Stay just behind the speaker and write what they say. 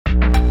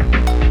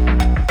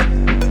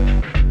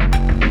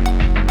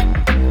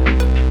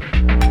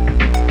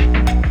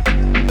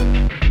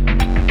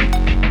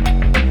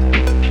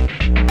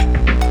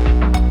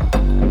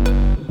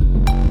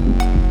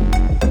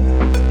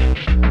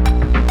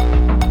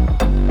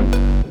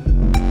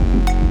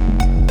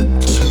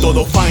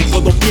Todo fine,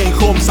 todo bien,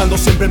 homes, ando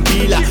siempre en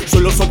pila.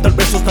 Suelo soltar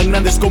versos tan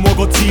grandes como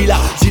Godzilla.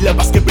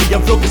 Sílabas que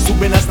brillan, flow que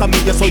suben hasta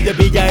millas. Soy de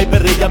Villa y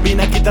Perrilla,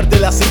 vine a quitarte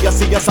las sillas.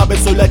 Si ya sabes,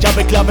 soy la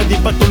llave clave de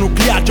impacto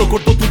nuclear. Yo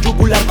corto tu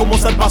yugular como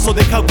zarpazo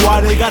de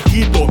jaguar. El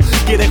gatito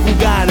quiere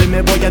jugar y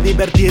me voy a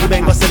divertir.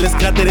 Vengo a hacerles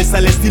cráteres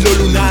al estilo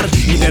lunar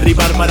y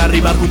derribar para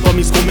arribar junto a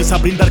mis homies a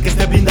brindar que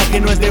este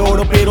blindaje no es de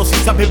oro, pero sí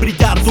sabe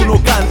brillar. Tú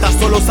no cantas,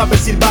 solo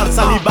sabes silbar,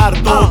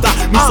 salivar. Toda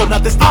mi zona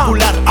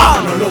testicular.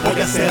 No lo voy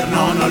a hacer,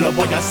 no lo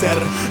voy a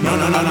hacer. No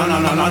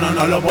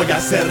lo voy a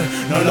hacer.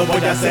 No lo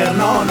voy a hacer,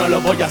 no lo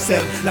voy a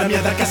hacer. La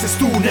mierda que haces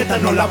tú, neta,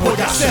 no la voy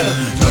a hacer.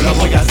 No lo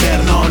voy a hacer,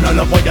 no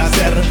lo voy a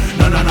hacer.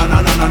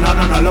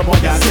 No lo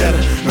voy a hacer.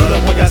 No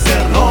lo voy a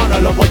hacer, no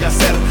lo voy a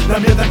hacer. La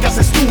mierda que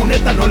haces tú,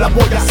 neta, no la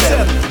voy a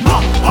hacer.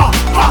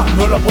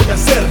 No lo voy a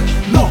hacer.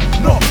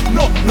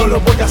 No lo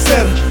voy a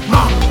hacer.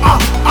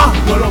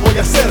 No lo voy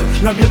a hacer.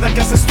 La mierda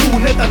que haces tú,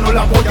 neta, no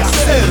la voy a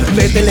hacer.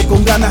 Métele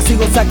con ganas,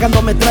 sigo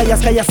sacando metrallas.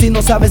 Calla si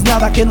no sabes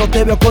nada, que no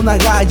te veo con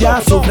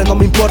agallas. Sufre, no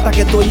me importa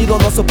que tu oído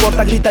no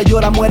soporta. Grita,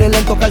 llora, muere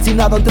lento,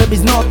 calcinado entre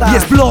mis notas. Y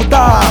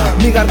explota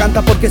mi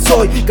garganta porque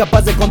soy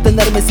capaz de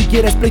contenerme. Si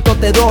quieres pleito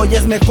te doy.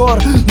 Es mejor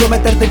no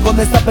meterte con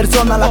esta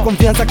persona. La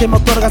confianza que me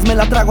otorgas me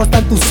la trago hasta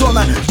en tu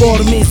zona.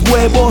 Por mis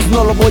huevos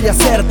no lo voy a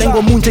hacer.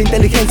 Tengo mucha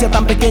inteligencia,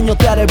 tan pequeño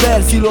te haré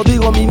ver. Si lo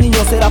digo mi niño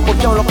será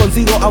porque aún lo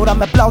consigo. Ahora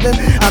me aplauden,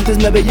 antes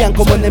me veían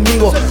como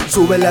enemigo.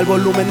 Súbele al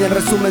volumen y en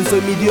resumen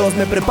soy mi Dios.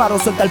 Me preparo,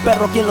 suelta el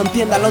perro, quien lo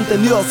entienda lo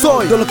entendió.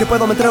 Soy yo lo que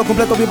puedo, me entrego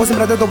completo, vivo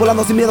siempre atento,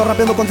 volando sin miedo,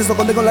 rapeando contesto,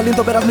 contengo el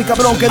aliento. Verás mi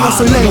cabrón que no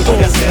soy lento. No lo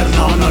voy a hacer,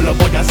 no lo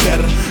voy a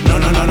hacer. No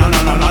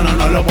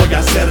lo voy a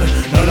hacer.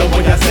 No lo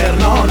voy a hacer,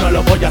 no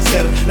lo voy a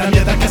hacer. La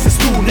mierda que haces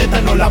tú,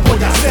 neta, no la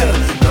voy a hacer.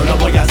 No lo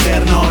voy a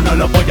hacer, no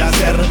lo voy a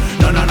hacer.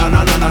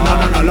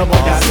 No lo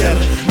voy a hacer.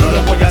 No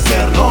lo voy a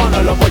hacer,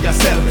 no lo voy a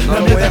hacer. La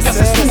mierda que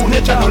haces tú,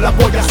 neta, no la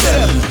voy a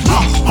hacer.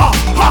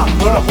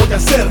 No lo voy a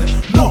hacer.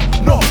 No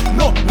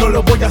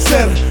lo voy a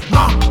hacer.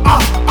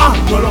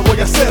 No lo voy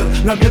a hacer.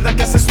 La mierda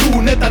que haces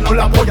tú, neta, no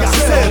la voy a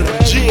hacer.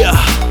 Yeah,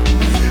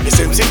 es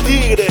MC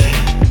Tigre,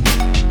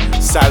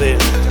 Sadel,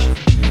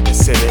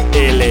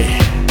 SDL,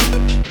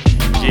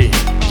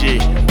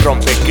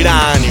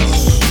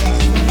 rompecráneos,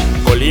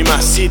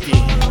 Colima City.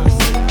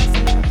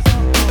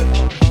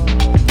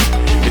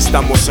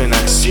 Estamos en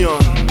acción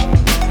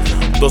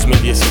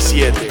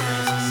 2017.